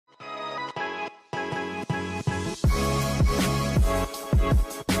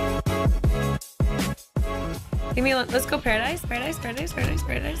Give me. Let's go paradise. Paradise. Paradise. Paradise.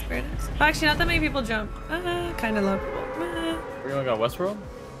 Paradise. Paradise. Oh, actually, not that many people jump. Kind of low people. We're gonna go Westworld.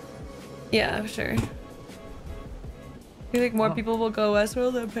 Yeah, sure. You think more people will go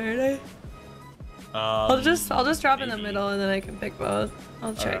Westworld than Paradise? I'll just drop maybe in the middle and then I can pick both.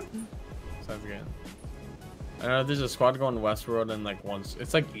 I'll check. Right. Sounds good. I know there's a squad going Westworld and like once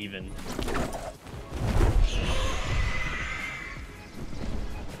it's like even.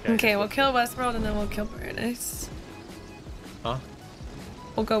 Okay, we'll kill Westworld and then we'll kill Paradise. Huh?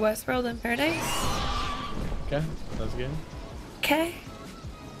 We'll go Westworld and Paradise. Okay, sounds good. Okay.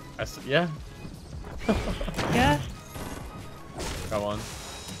 Yeah. Yeah. Got one.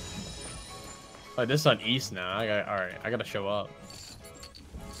 Oh, this is on East now. Alright, I gotta show up.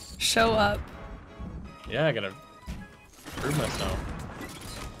 Show up. Yeah, I gotta prove myself.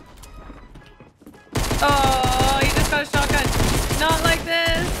 Oh, you just got a shotgun. Not like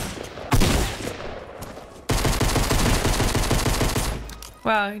this.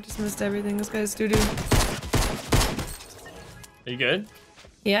 Wow, he just missed everything. This guy's doo-doo. Are you good?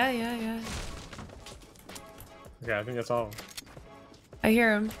 Yeah. Okay, I think that's all. I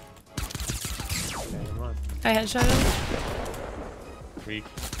hear him. Okay, come on. I headshot him. Weak.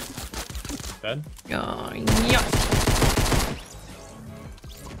 Dead? Oh, yes.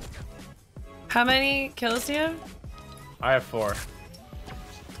 How many kills do you have? I have 4.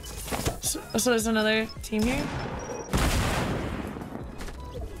 So there's another team here?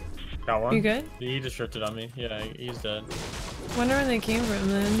 Got one. You good? He just drifted on me. Yeah, he's dead. Wonder where they came from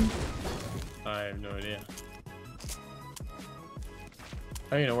then. I have no idea. I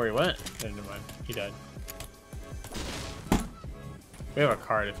don't even know where he went. Never mind. He died. We have a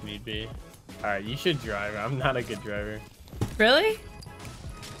cart if need be. Alright, you should drive. I'm not a good driver. Really?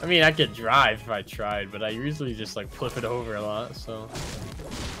 I mean, I could drive if I tried, but I usually just like flip it over a lot, so.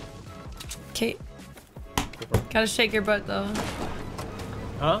 Okay. Gotta shake your butt though.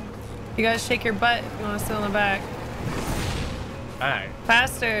 Huh? You gotta shake your butt if you want to sit on the back. Alright.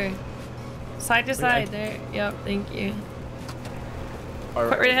 Faster. Side to side. There. Yep, thank you. Put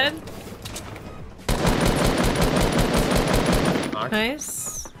right ahead. Knocked.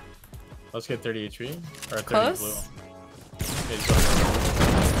 Nice. Let's get 30 HP. Or 30 Close. blue.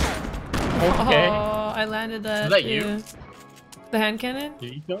 Okay. Oh, I landed that. Is that you? The hand cannon?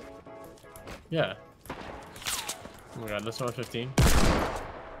 Did you kill? Yeah. Oh my god, this one 15.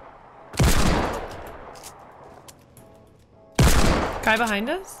 Guy behind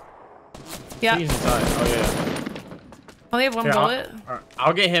us? Yeah. He's inside. Oh yeah. Only have one bullet.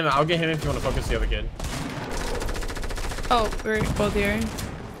 I'll get him. I'll get him if you want to focus the other kid. Oh, we're both here.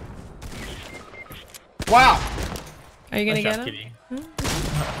 Wow. Are you gonna Nice get job, him? Kitty.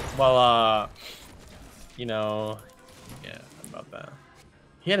 Well, you know, yeah, about that.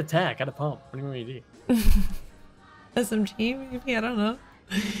 He had attack, had a pump. What do you want me to do? SMG, maybe? I don't know.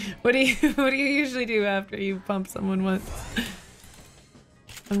 What do you usually do after you pump someone once?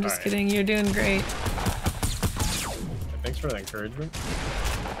 I'm just kidding. You're doing great. Thanks for the encouragement.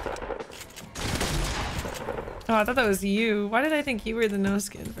 Oh, I thought that was you. Why did I think you were the no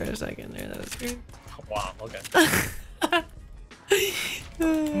skin for a second there? That was weird. Oh, wow. Okay.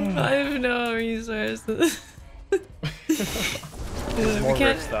 I have no resources. We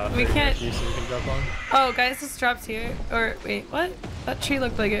can't. We can't. We can jump on. Oh, guys, this drops here. Or wait, what? That tree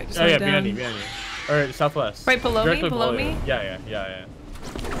looked like it just Oh yeah, went down. behind you. Or southwest. Right below Directly me. Below me. you. Yeah.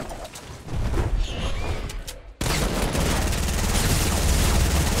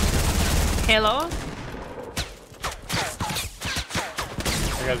 Hello.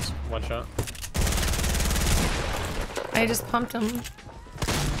 I got just one shot. I just pumped him.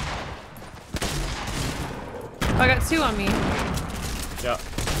 Oh, I got 2 on me. Yeah.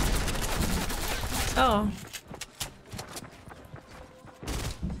 Oh.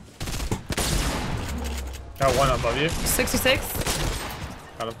 Got one above you. 66.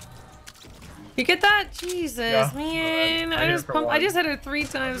 Got him. You get that? Jesus, Yeah. man. I I just hit her 3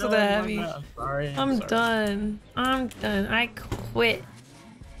 times with a heavy. Sorry. I'm done. I'm done. I quit.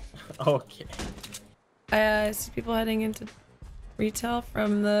 Okay. I see people heading into retail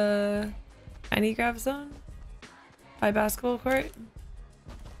from the mini grab zone by basketball court.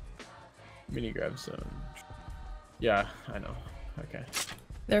 Mini grab zone. Yeah, I know. Okay.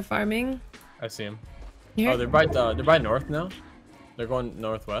 They're farming. I see them. Here? Oh, they're by north now. They're going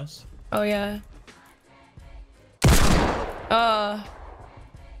northwest. Oh yeah.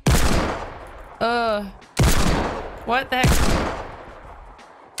 What the heck?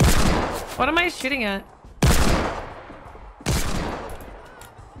 What am I shooting at?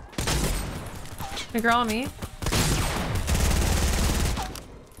 The girl on me.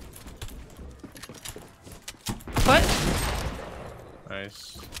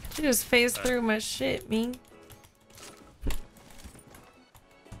 Nice. You just phased through my shit, me.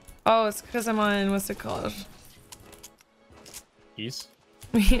 Oh, it's because I'm on, what's it called? East?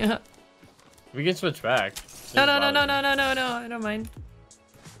 Yeah. We can switch back. No, I don't mind.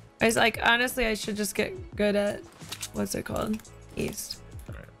 I was like, honestly, I should just get good at, what's it called? East.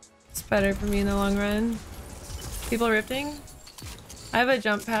 Alright. It's better for me in the long run. People rifting? I have a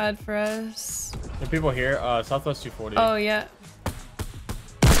jump pad for us. There are people here, Southwest 240. Oh, yeah.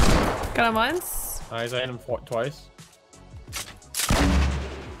 Got him once? Nice, I hit him twice.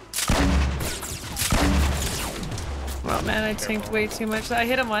 Well, man, I tanked way too much. I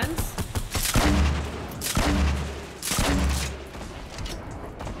hit him once.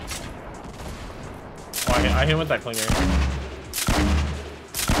 Oh, I hit him with that clinger.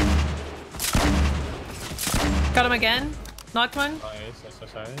 Got him again. Knocked one. Nice.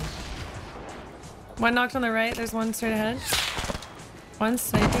 One knocked on the right. There's one straight ahead. One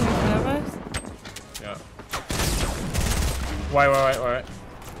sniping in front of us. Yeah. Why?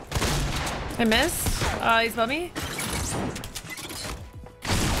 I missed. He's above me.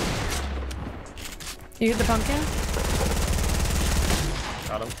 You hit the pumpkin?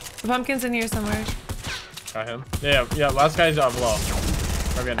 Got him. The pumpkin's in here somewhere. Got him. Yeah. Last guy's below.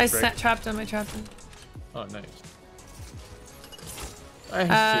 I trapped him. Oh, nice.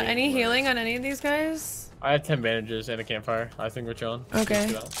 Any healing on any of these guys? I have 10 bandages and a campfire. I think we're chilling.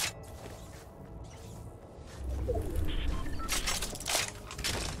 Okay.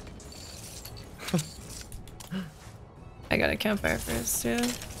 I got a campfire first too.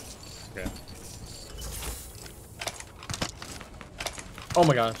 Okay. Oh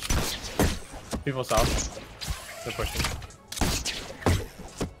my gosh. People south. They're pushing.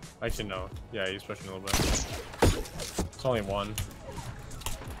 Actually, no. Yeah, he's pushing a little bit. It's only one.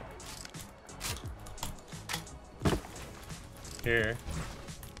 Here.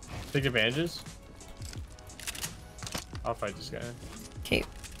 Take advantages. I'll fight this guy. Okay.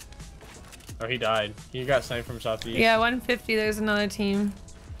 Oh, he died. He got sniped from southeast. Yeah, 150. There's another team.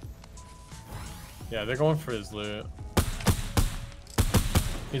 Yeah, they're going for his loot.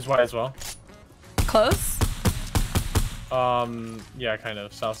 He's white as well. Close? Yeah, kind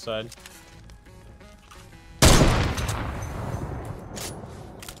of. South side.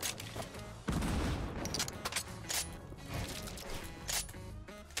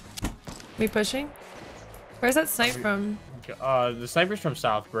 We pushing? Where's that snipe from? The sniper's from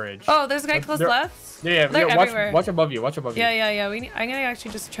South Bridge. Oh, there's a guy close left? Yeah, watch above you. Yeah. I'm gonna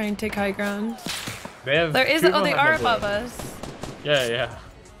actually just try and take high ground. They have. They are above us. Yeah.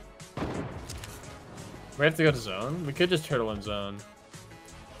 We have to go to zone. We could just turtle in zone.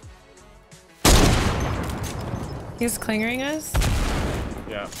 He's clingering us?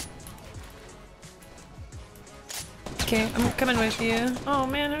 Yeah. Okay, I'm coming with you. Oh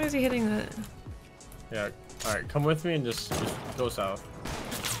man, how is he hitting that? Yeah. Alright, come with me and just go south.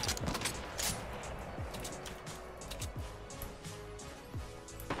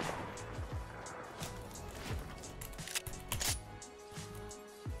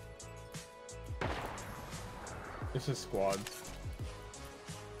 This is squads.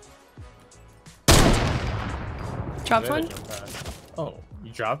 Dropped one? Oh,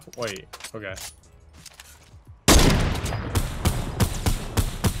 you dropped? Wait, okay.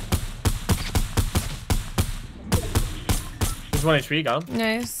 There's one HP, got him.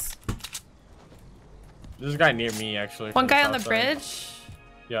 Nice. There's a guy near me, actually. One guy on the bridge?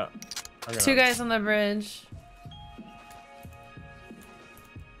 Yeah. Two guys on the bridge.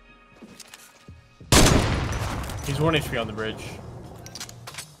 He's 1 HP on the bridge.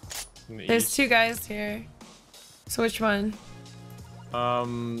 There's two guys here. So which one?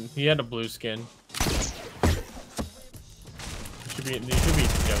 He had a blue skin. They should be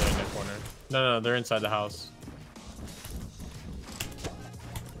together in the corner. No, they're inside the house.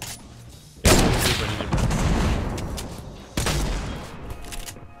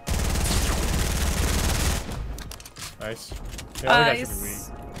 Nice. Yeah,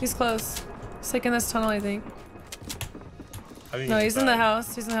 he's close. He's like in this tunnel, I think. No, he's in the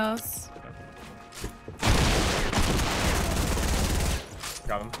house. He's in the house.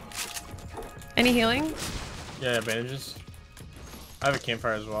 Got him. Any healing? Yeah, bandages. I have a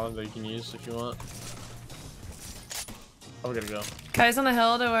campfire as well that you can use if you want. Oh, we gotta go. Guys on the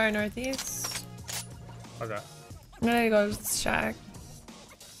hill to our northeast. Okay. I'm gonna go to the shack.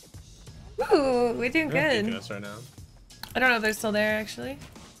 Ooh, we're doing good. Us right now. I don't know if they're still there actually.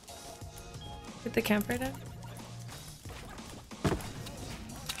 Get the campfire down.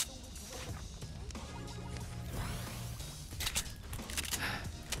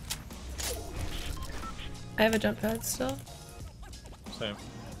 I have a jump pad still. Same.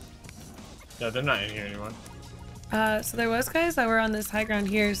 Yeah, they're not in here anymore. So there was guys that were on this high ground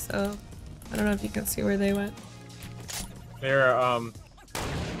here, so I don't know if you can see where they went. They're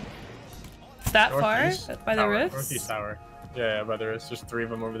that far? By the rifts? Northeast tower. Yeah, by the rifts. There's 3 of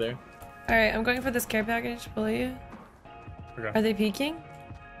them over there. Alright, I'm going for this care package, will you? Okay. Are they peeking?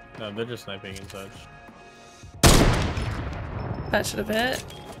 No, they're just sniping and such. That should have hit.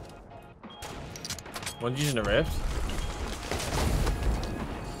 One's using a rift.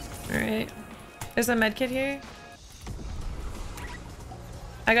 Alright. There's a med kit here.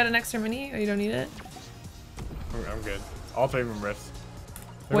 I got an extra mini. Oh, you don't need it? I'm good. All 3 of them rifts.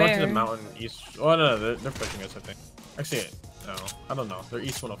 They're Where? going to the mountain east. Oh, no, they're pushing us, I think. Actually, no. I don't know. They're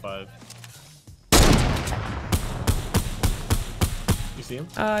east 105. You see him?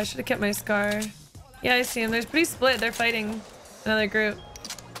 Oh, I should have kept my scar. Yeah, I see him. They're pretty split. They're fighting another group.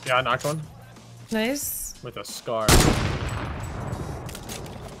 Yeah, I knocked one. Nice. With a scar.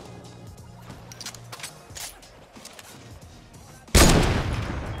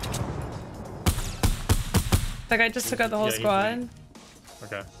 That guy just took out the whole squad.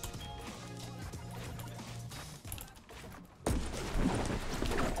 Okay.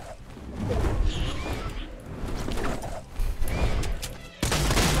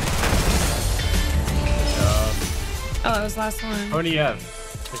 Oh, that was the last one. How many do you have?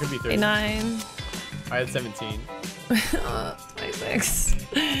 It could be 30. 9. I had 17. Oh, 6.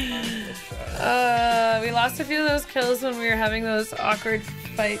 We lost a few of those kills when we were having those awkward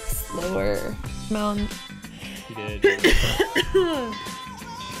fights lower mountain. You did.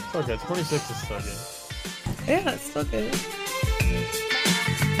 So good. 26 is so good. Yeah, it's still good.